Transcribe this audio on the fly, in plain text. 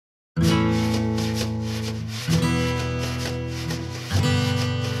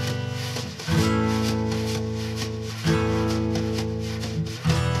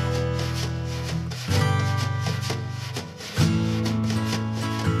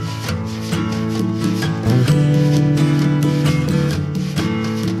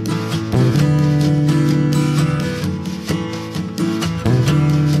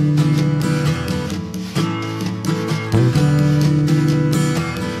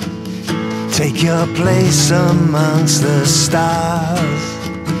Take your place amongst the stars.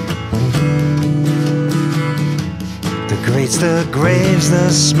 The greats, the graves,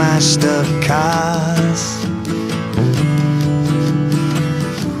 the smashed up cars.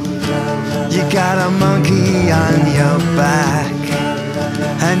 You got a monkey on your back,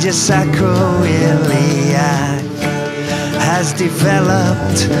 and your sacroiliac has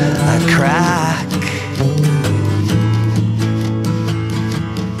developed a crack.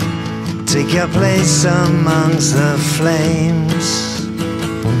 Take your place amongst the flames.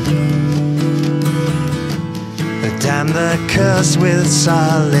 Damn the curse with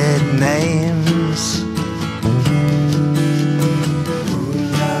solid names.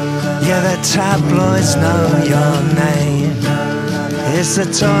 Yeah, the tabloids know your name. It's the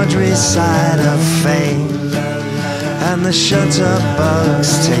tawdry side of fame, and the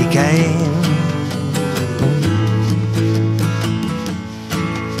shutterbugs take aim.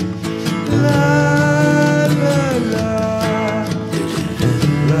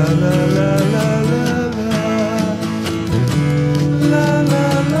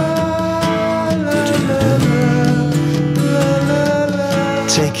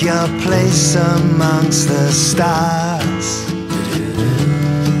 Take your place amongst the stars.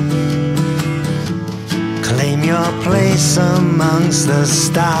 Claim your place amongst the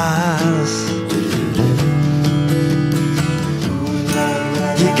stars.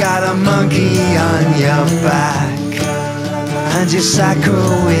 You got a monkey on your back, and your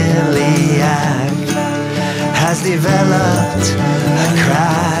sacroiliac has developed a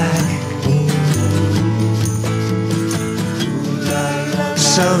crack.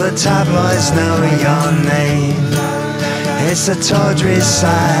 So the tabloids know your name. It's the tawdry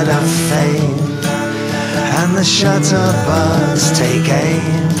side of fame, and the shutterbugs take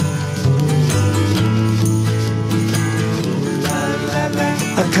aim.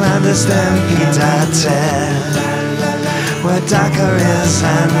 A clandestine pied-à-terre, where daiquiris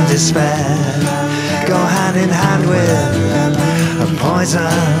and despair go hand in hand with a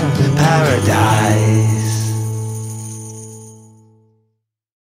poison paradise.